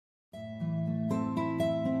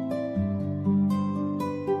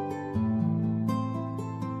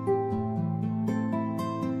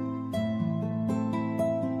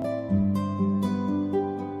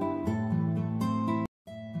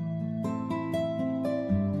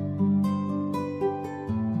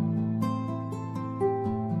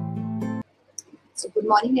So good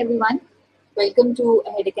morning everyone. Welcome to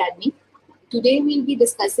Ahead Academy. Today we'll be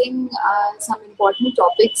discussing some important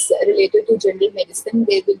topics related to general medicine.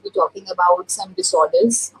 Where we'll be talking about some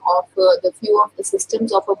disorders of the few of the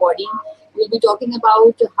systems of a body. We'll be talking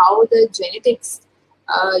about how the genetics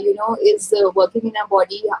is working in our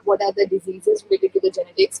body. What are the diseases related to the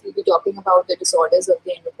genetics? We'll be talking about the disorders of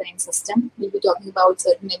the endocrine system. We'll be talking about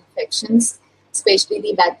certain infections, especially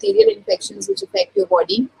the bacterial infections which affect your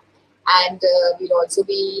body. And we'll also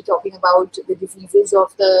be talking about the diseases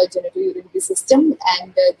of the genitourinary system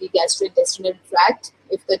and the gastrointestinal tract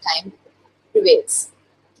if the time prevails.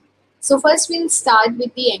 So first we'll start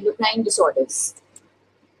with the endocrine disorders.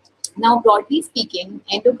 Now, broadly speaking,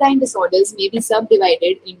 endocrine disorders may be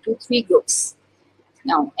subdivided into three groups.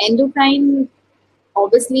 Now, endocrine,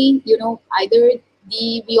 obviously, either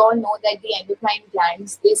we all know that the endocrine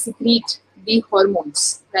glands, they secrete the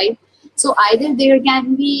hormones, right? So either there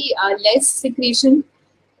can be less secretion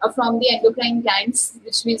from the endocrine glands,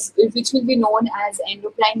 which will be known as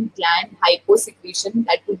endocrine gland hyposecretion,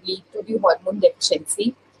 that would lead to the hormone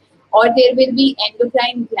deficiency, or there will be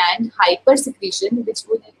endocrine gland hypersecretion, which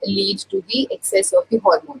would lead to the excess of the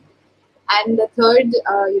hormone. And the third,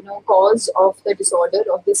 cause of the disorder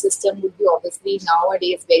of the system would be obviously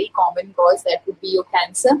nowadays very common cause, that would be your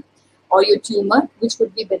cancer or your tumor, which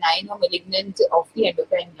would be benign or malignant of the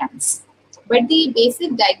endocrine glands. But the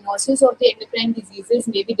basic diagnosis of the endocrine diseases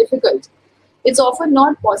may be difficult. It's often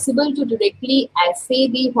not possible to directly assay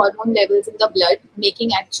the hormone levels in the blood,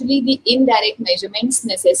 making actually the indirect measurements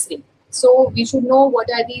necessary. So we should know what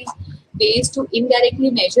are the ways to indirectly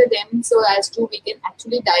measure them so as to we can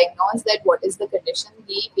actually diagnose that what is the condition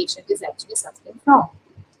the patient is actually suffering from.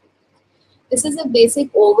 This is a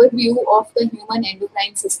basic overview of the human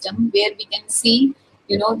endocrine system, where we can see,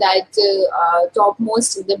 that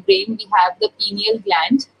topmost in the brain we have the pineal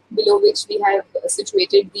gland, below which we have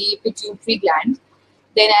situated the pituitary gland.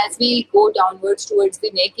 Then as we go downwards towards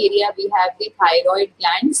the neck area, we have the thyroid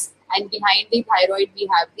glands, and behind the thyroid we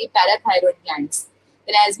have the parathyroid glands.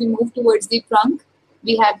 Then as we move towards the trunk,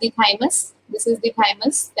 we have the thymus. This is the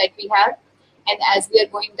thymus that we have. And as we are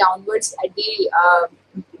going downwards at the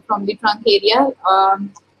from the trunk area,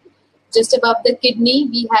 just above the kidney,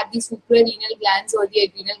 we have the suprarenal glands or the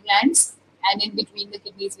adrenal glands, and in between the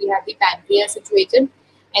kidneys we have the pancreas situated,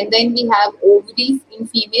 and then we have ovaries in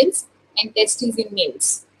females and testes in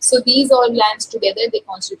males. So these all glands together, they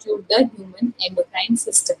constitute the human endocrine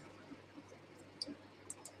system.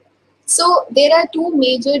 So there are two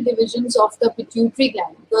major divisions of the pituitary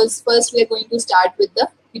gland, because first we are going to start with the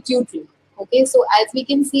pituitary. Okay, so as we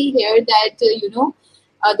can see here that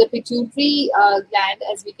the pituitary gland,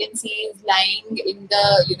 as we can see, is lying in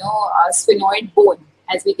the sphenoid bone,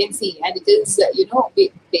 as we can see, and it is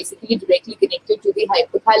basically directly connected to the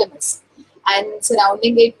hypothalamus. And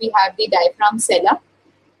surrounding it, we have the diaphragm sella,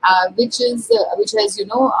 which has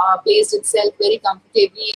placed itself very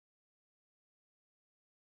comfortably.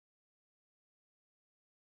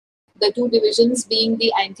 The two divisions being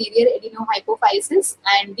the anterior adenohypophysis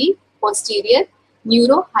and the posterior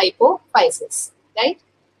neurohypophysis, right?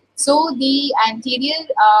 So the anterior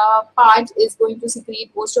part is going to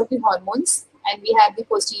secrete most of the hormones, and we have the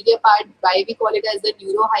posterior part. Why we call it as the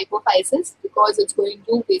neurohypophysis? Because it's going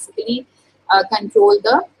to basically control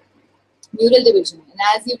the neural division. And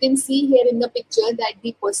as you can see here in the picture, that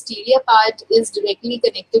the posterior part is directly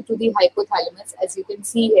connected to the hypothalamus. As you can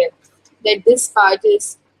see here, that this part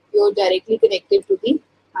is directly connected to the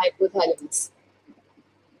hypothalamus.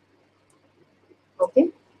 Okay.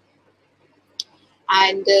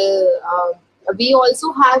 And we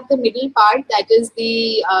also have the middle part, that is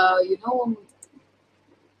the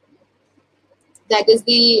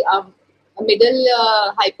middle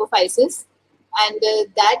hypophysis, and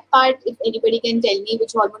that part, if anybody can tell me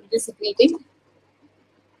which hormone it is secreting,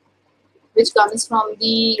 which comes from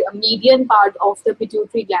the median part of the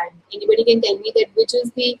pituitary gland. Anybody can tell me that which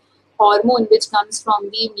is the hormone which comes from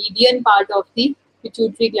the median part of the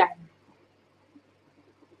pituitary gland?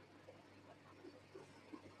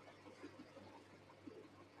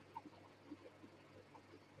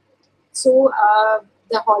 So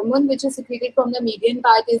the hormone which is secreted from the median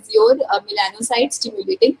part is your melanocyte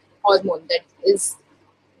stimulating hormone, that is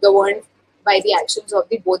governed by the actions of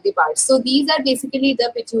both the parts. So these are basically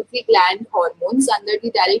the pituitary gland hormones. Under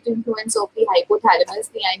the direct influence of the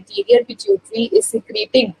hypothalamus, the anterior pituitary is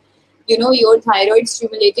secreting, your thyroid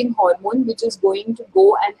stimulating hormone, which is going to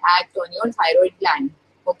go and act on your thyroid gland.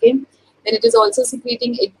 Okay, then it is also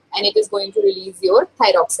secreting it, and it is going to release your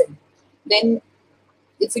thyroxine. Then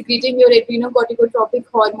it's secreting your adrenocorticotropic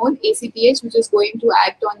hormone, ACTH, which is going to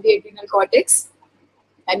act on the adrenal cortex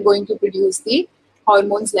and going to produce the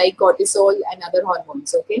hormones like cortisol and other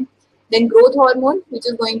hormones. Okay. Then growth hormone, which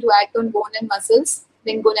is going to act on bone and muscles.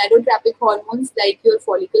 Then gonadotropic hormones like your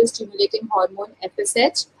follicle stimulating hormone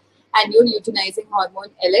FSH and your luteinizing hormone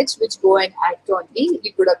LH, which go and act on the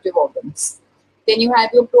reproductive organs. Then you have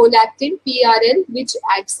your prolactin PRL, which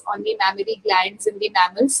acts on the mammary glands in the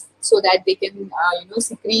mammals so that they can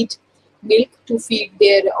secrete milk to feed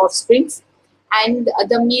their offsprings. And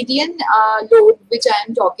the median lobe, which I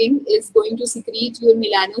am talking, is going to secrete your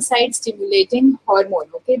melanocyte stimulating hormone.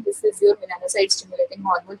 Okay, this is your melanocyte stimulating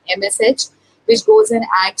hormone MSH, which goes and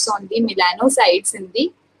acts on the melanocytes in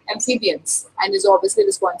the amphibians and is obviously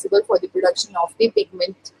responsible for the production of the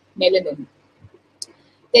pigment melanin.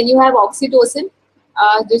 Then you have oxytocin,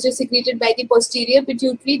 which is secreted by the posterior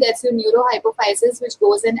pituitary. That's your neurohypophysis, which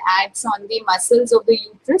goes and acts on the muscles of the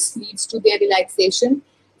uterus, leads to their relaxation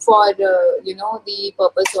for the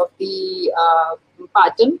purpose of the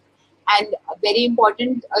partum. And very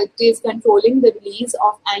important, it is controlling the release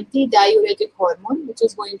of antidiuretic hormone, which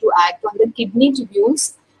is going to act on the kidney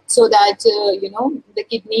tubules so that the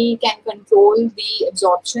kidney can control the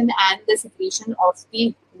absorption and the secretion of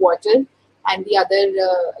the water and the other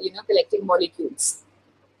collecting molecules.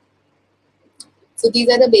 So these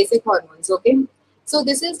are the basic hormones. Okay. So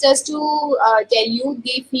this is just to tell you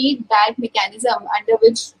the feedback mechanism under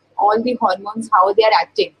which all the hormones, how they are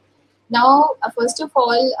acting. Now, first of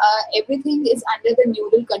all, everything is under the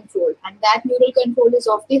neural control, and that neural control is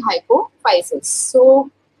of the hypophysis.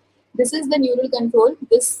 So this is the neural control.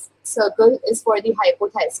 This circle is for the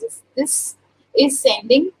hypophysis. This is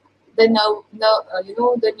sending the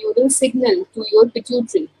the neural signal to your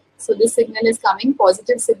pituitary. So this signal is coming,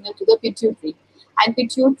 positive signal to the pituitary, and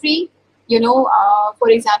pituitary, for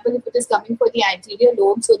example, if it is coming for the anterior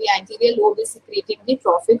lobe, so the anterior lobe is secreting the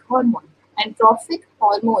trophic hormone, and trophic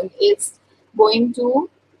hormone is going to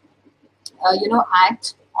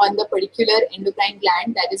act on the particular endocrine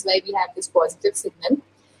gland. That is why we have this positive signal.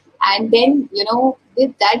 And then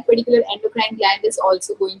that particular endocrine gland is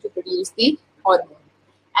also going to produce the hormone,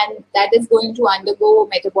 and that is going to undergo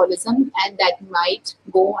metabolism, and that might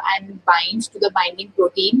go and bind to the binding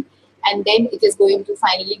protein, and then it is going to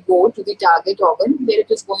finally go to the target organ, where it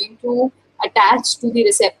is going to attach to the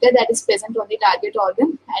receptor that is present on the target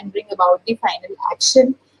organ and bring about the final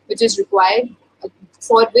action which is required,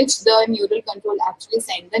 for which the neural control actually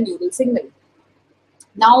sends the neural signal.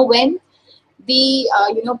 Now, when the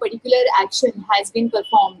particular action has been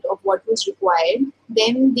performed of what was required,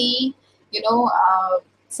 then the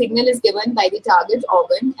signal is given by the target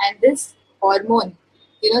organ, and this hormone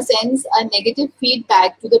sends a negative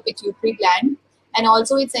feedback to the pituitary gland, and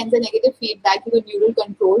also it sends a negative feedback to the neural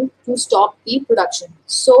control to stop the production.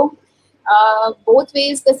 So both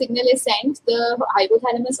ways the signal is sent. The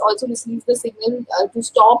hypothalamus also receives the signal to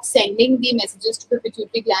stop sending the messages to the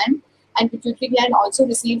pituitary gland, and pituitary gland also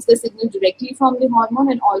receives the signal directly from the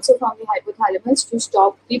hormone and also from the hypothalamus to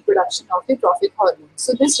stop the production of the trophic hormone.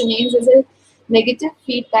 So this remains as a negative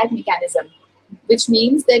feedback mechanism, which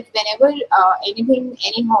means that whenever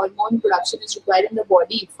any hormone production is required in the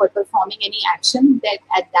body for performing any action, that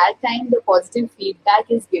at that time the positive feedback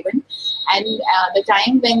is given, and the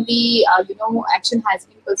time when the action has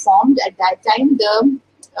been performed, at that time the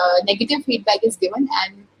negative feedback is given,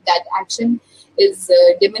 and that action is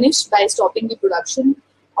diminished by stopping the production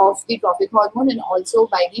of the trophic hormone and also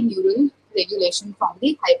by the neural regulation from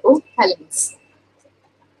the hypothalamus.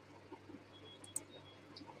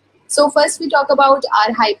 So first we talk about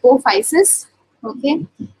our hypophysis. Okay,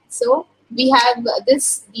 so we have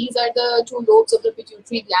these are the two lobes of the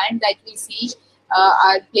pituitary gland that we see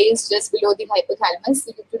are placed just below the hypothalamus.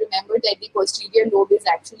 So you have to remember that the posterior lobe is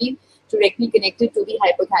actually directly connected to the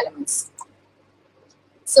hypothalamus.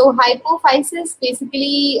 So hypophysis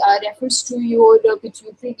basically refers to your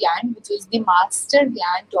pituitary gland, which is the master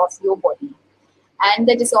gland of your body. And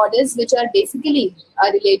the disorders which are basically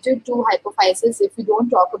related to hypophysis, if we don't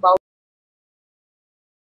talk about